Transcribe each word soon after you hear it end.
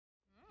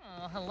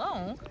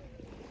hello.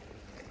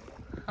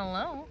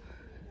 Hello.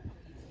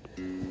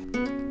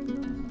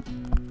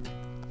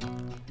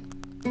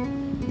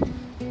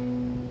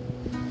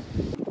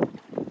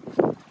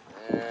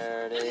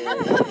 There it is.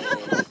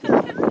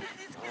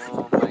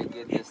 Oh my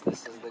goodness,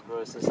 this is the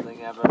grossest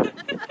thing ever.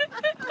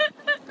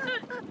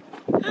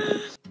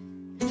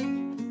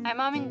 I'm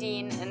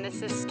Amandine and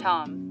this is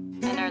Tom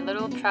and our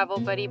little travel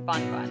buddy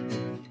Bon Bon.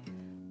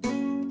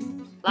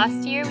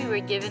 Last year we were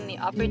given the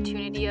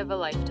opportunity of a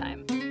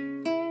lifetime.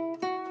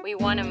 We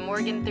won a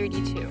Morgan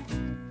 32.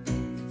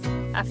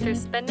 After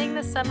spending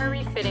the summer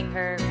refitting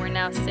her, we're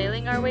now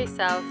sailing our way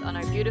south on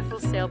our beautiful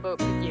sailboat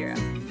Bagheera.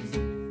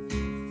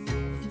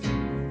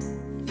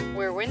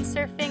 We're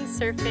windsurfing,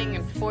 surfing,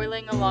 and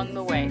foiling along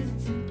the way.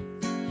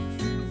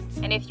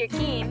 And if you're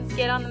keen,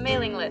 get on the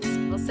mailing list.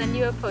 We'll send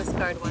you a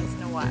postcard once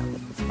in a while.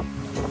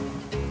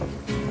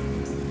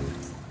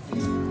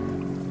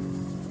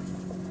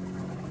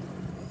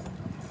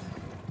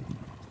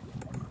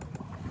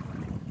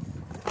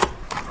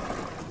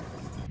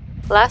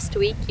 Last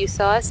week, you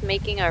saw us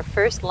making our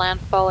first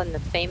landfall in the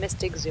famous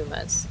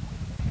Exumas.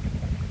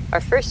 Our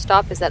first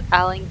stop is at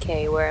Allen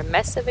Cay, where a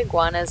mess of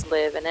iguanas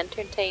live and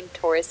entertain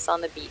tourists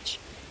on the beach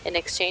in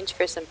exchange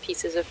for some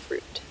pieces of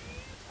fruit.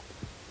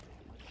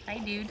 Hi,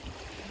 dude.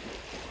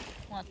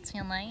 What's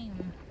your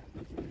name?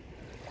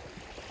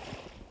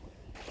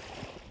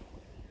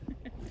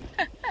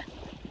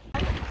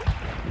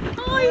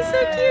 Oh, he's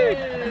so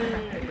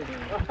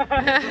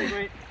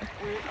cute!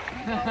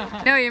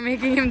 No, you're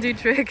making him do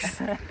tricks.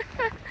 Oh.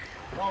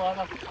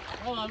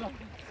 It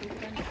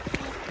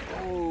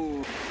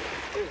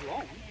was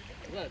long.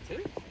 Was that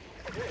two?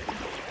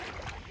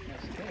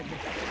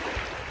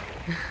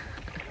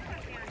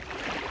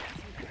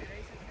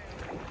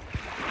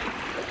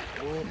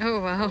 Oh,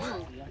 wow.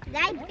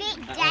 They bit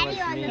Daddy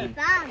on the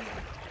bum.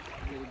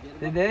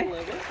 Did they?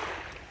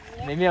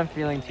 Maybe I'm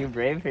feeling too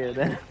brave here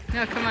then.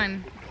 No, come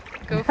on.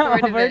 Go forward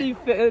a bit. I've already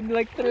fed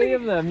like 3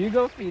 of them. You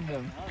go feed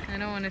them. I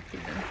don't want to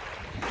feed them.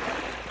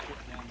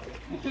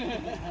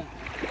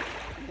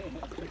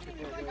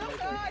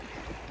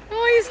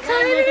 Oh, he's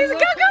tiny. He's go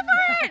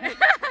for it!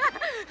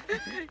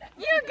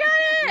 You got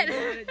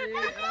it!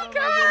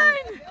 Come on!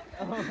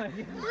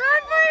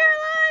 Run for your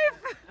life!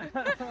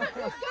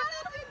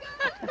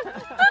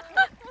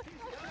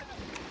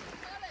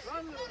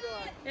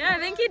 Yeah, I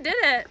think he did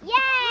it.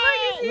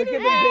 Yay! Look at the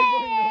big one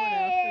going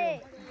after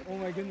him. Oh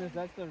my goodness,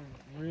 that's the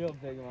real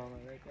big mama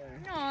right there.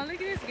 Oh, look at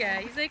this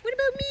guy. He's like, what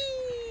about me?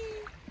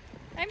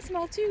 I'm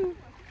small too.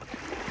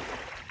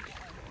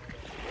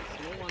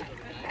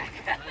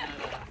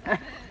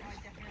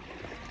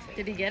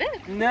 Did he get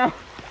it? No.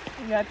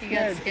 He got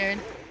scared.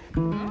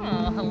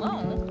 Oh,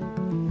 hello.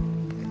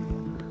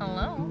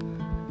 Hello.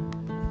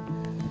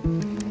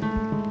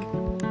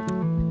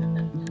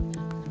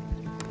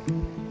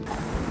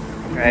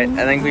 Right,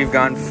 I think we've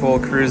gone full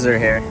cruiser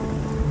here.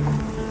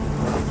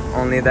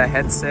 Only the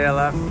head sail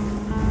up,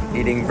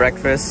 eating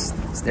breakfast,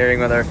 staring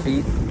with our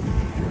feet,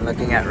 and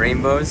looking at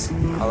rainbows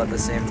all at the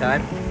same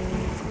time.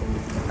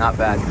 Not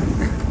bad.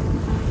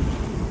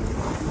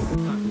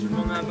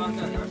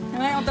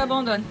 Ouais, on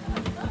t'abandonne.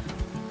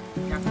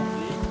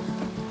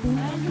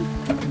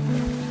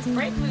 It's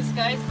bright blue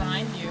skies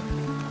behind you.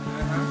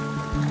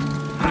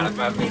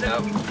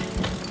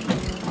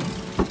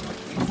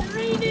 It's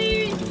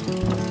raining!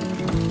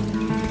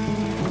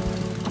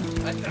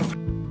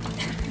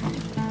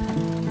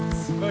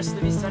 It's supposed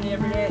to be sunny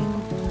every day.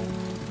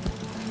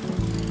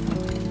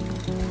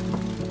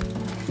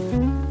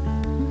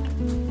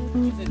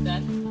 Is it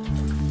done?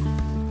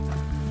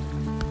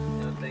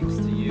 No thanks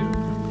to you.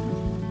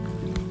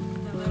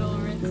 A little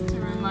rinse to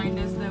remind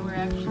us that we're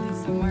actually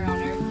somewhere on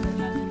Earth and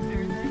not in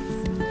paradise.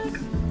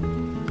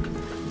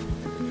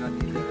 I forgot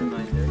the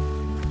reminder.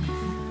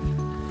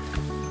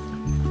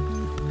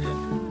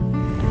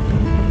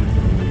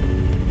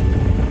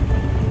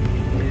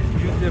 It's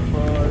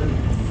beautiful.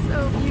 So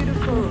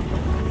beautiful.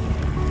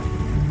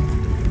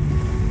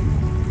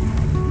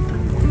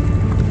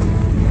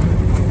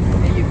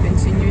 Are you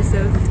pinching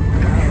yourself?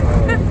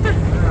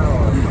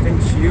 Oh,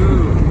 pinch you.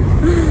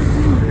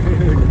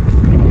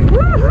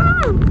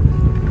 Woohoo!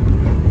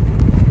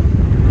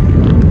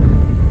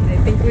 I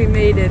think we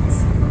made it.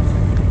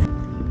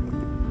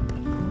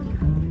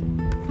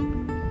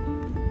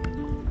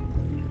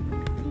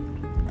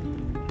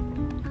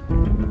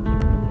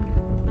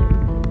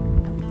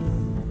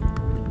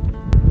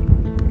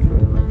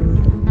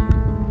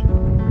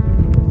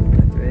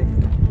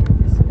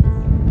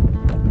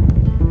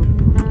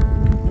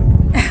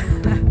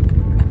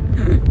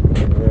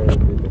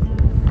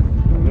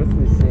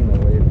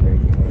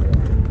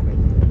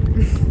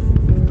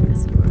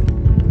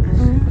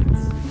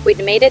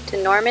 We'd made it to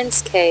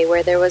Norman's Cay,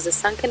 where there was a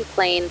sunken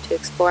plane to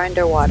explore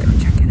underwater.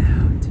 Check it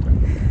out.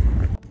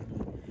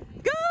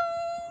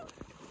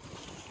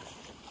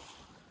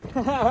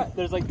 Go!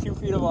 There's like 2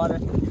 feet of water.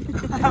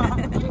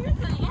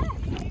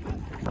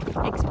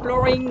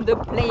 Exploring the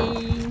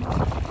plane.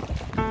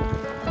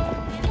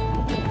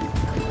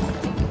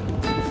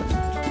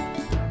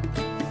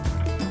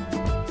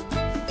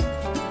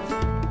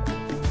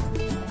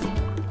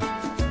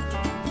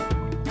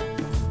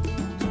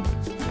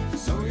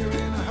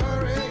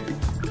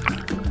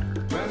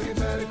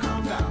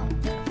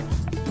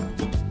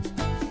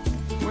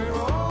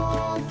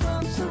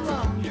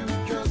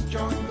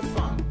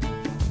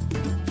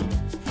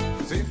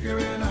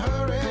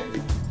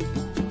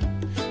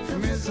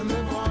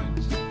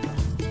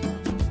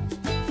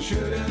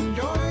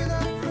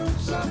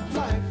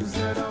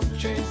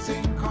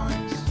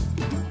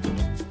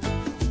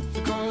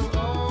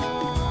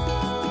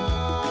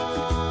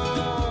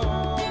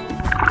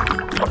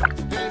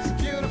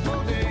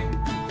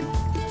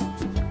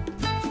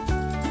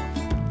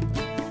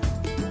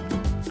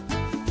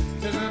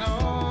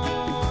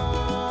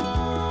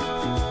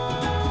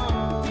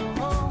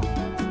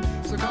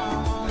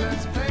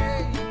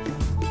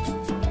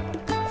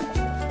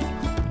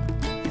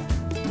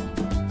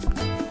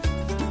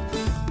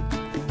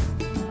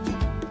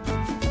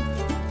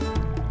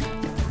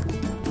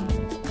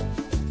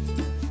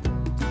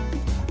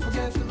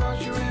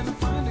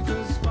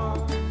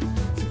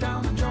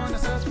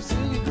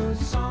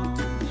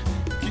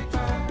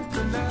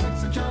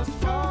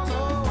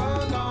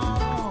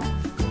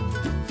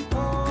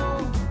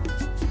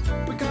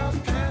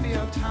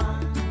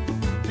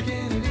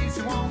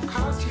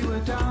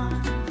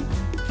 done,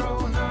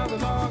 throw another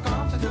log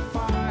onto the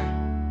fire.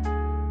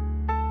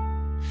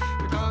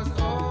 Because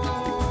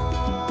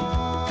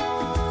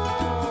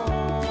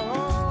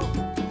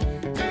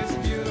it's a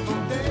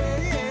beautiful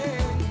day.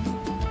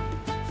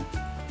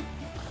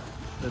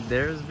 So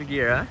there's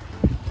Bagheera,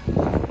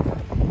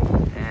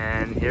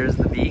 and here's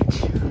the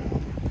beach,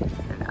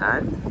 and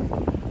Anne,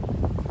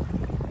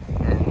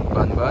 and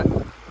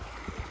Bun,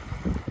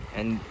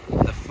 and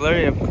the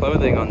flurry of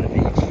clothing on the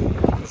beach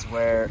is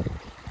where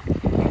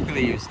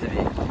Mowgli used to be.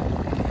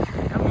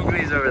 And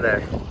Mowgli's over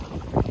there.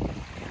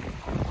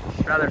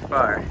 It's rather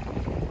far.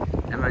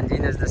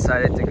 Amandine has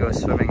decided to go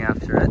swimming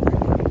after it,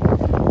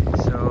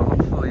 so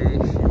hopefully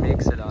she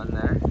makes it on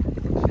there. I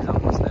think she's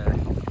almost there.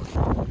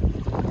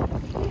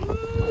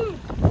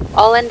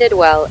 All ended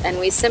well, and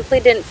we simply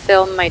didn't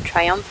film my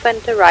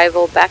triumphant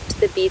arrival back to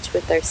the beach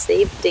with our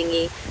saved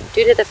dinghy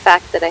due to the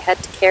fact that I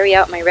had to carry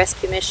out my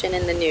rescue mission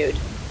in the nude.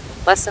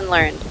 Lesson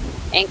learned.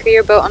 Anchor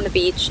your boat on the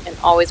beach and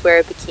always wear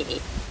a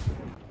bikini.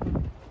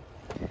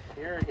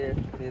 Here,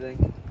 what do you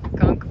think?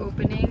 Conch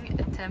opening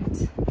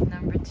attempt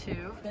number 2.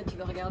 Tu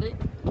veux regarder?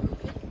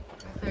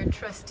 With our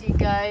trusty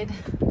guide,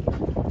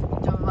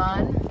 Jovan.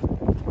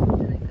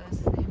 I think that's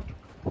his name.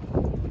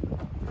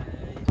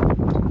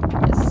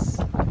 Yes.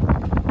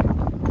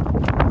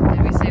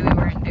 Did we say we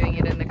weren't doing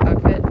it in the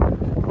cockpit?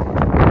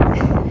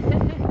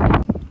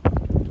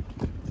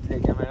 Hey,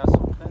 get my ass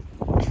open.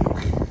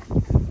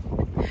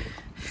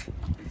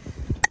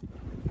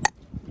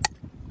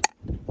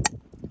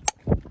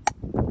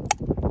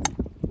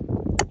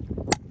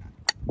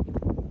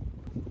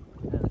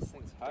 Yeah, this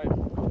thing's hard.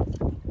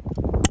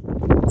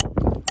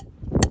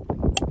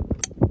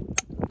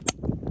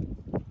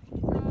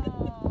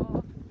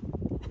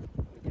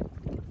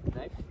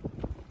 Knife?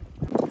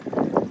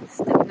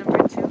 Step number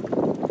 2.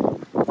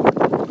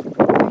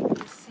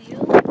 The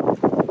seal.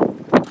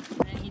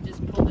 And he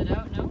just pulled it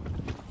out, no?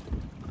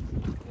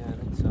 Yeah, I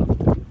think so.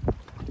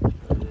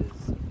 It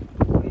is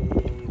way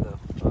the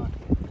fuck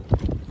in.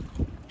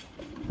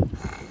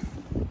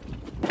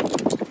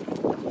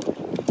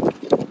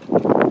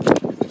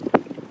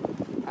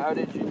 How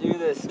did you do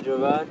this,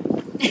 Jovan?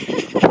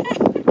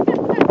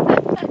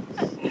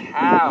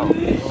 How?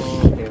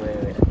 Oh, okay, wait.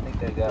 I think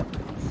I got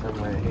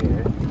somewhere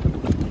here.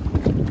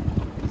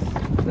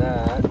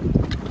 That.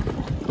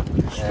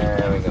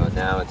 There we go.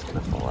 Now it's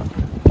gonna fall up.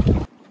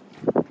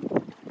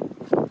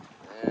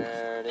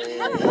 There it is.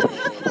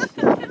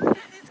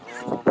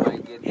 Oh my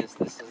goodness,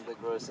 this is the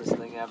grossest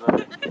thing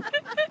ever.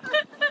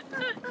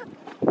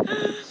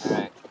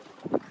 Alright.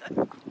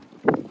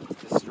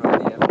 Destroy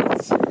the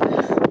evidence.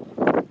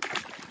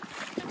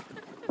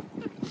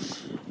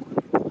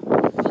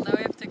 Well, now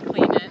we have to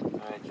clean it.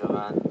 Alright,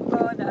 Jovan.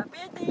 Bon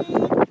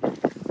appétit!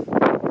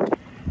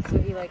 So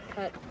he like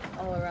cut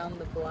all around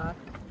the black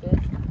bit.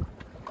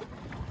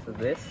 So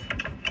this?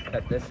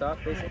 Cut this off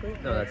basically?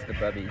 No, that's the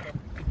bubby.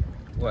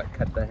 What?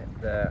 Cut the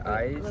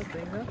eyes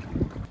thing off?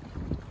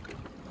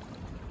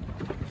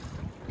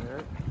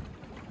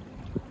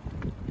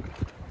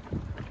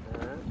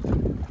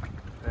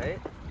 Right?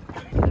 I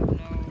have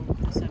no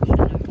perception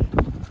of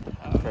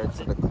Parts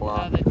of the claw.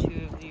 how the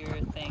two of your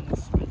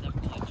things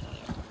resemble each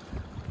other.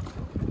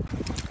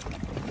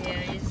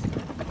 Here is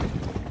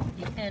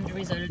the end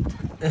result.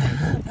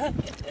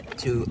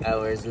 2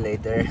 hours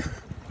later.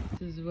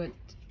 This is what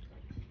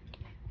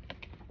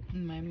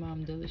my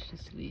mom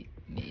deliciously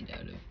made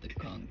out of the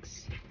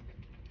conchs.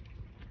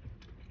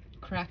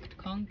 Cracked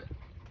conch,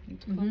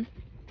 it's called.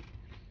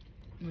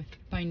 With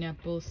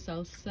pineapple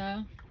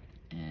salsa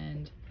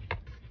and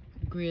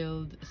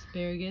grilled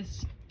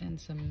asparagus and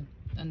some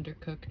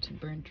undercooked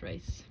burnt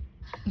rice.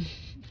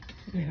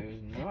 It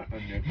was not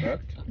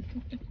undercooked.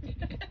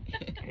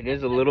 It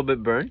is a little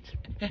bit burnt,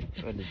 but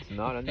it's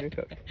not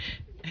undercooked.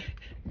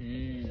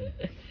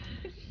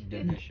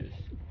 Delicious.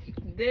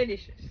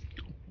 Delicious.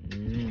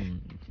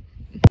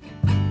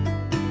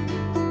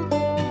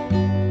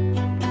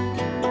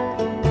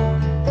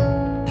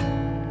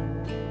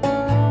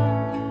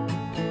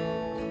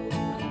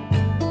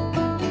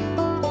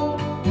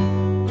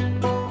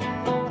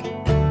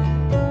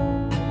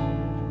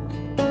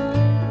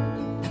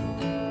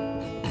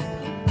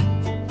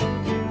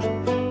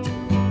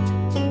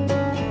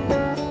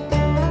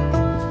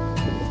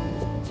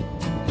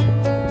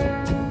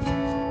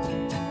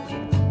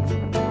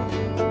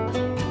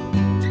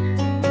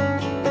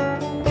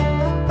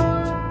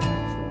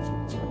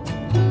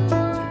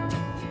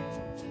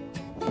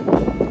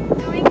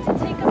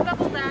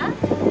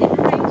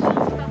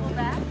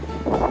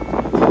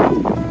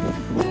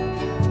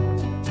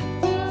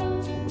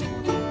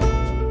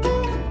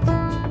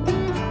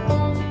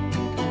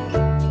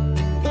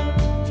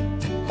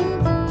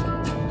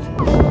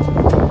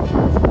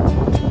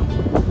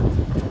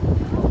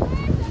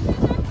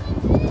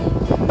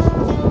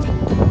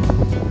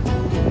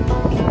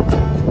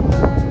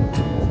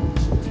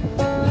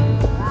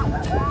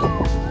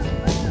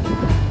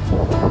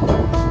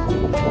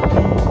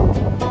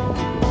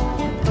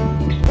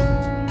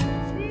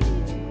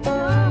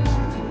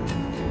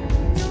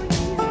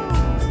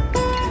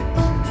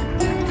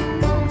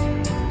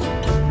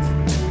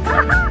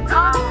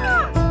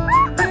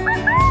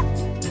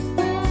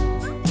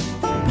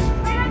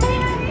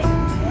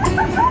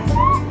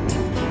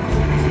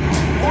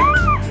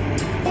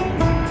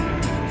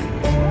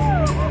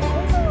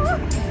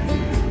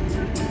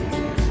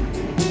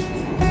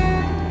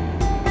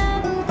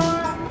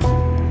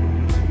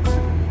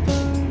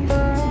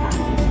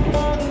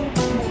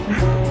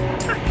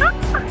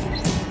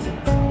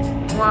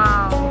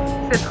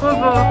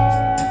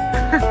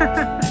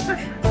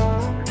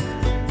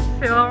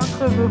 C'est vraiment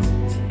trop beau.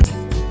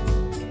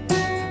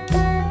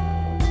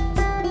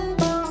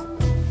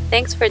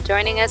 Thanks for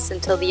joining us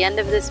until the end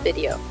of this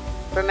video.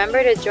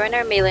 Remember to join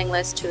our mailing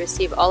list to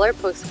receive all our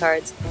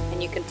postcards,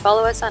 and you can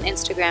follow us on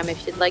Instagram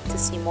if you'd like to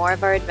see more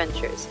of our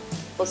adventures.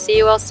 We'll see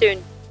you all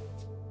soon.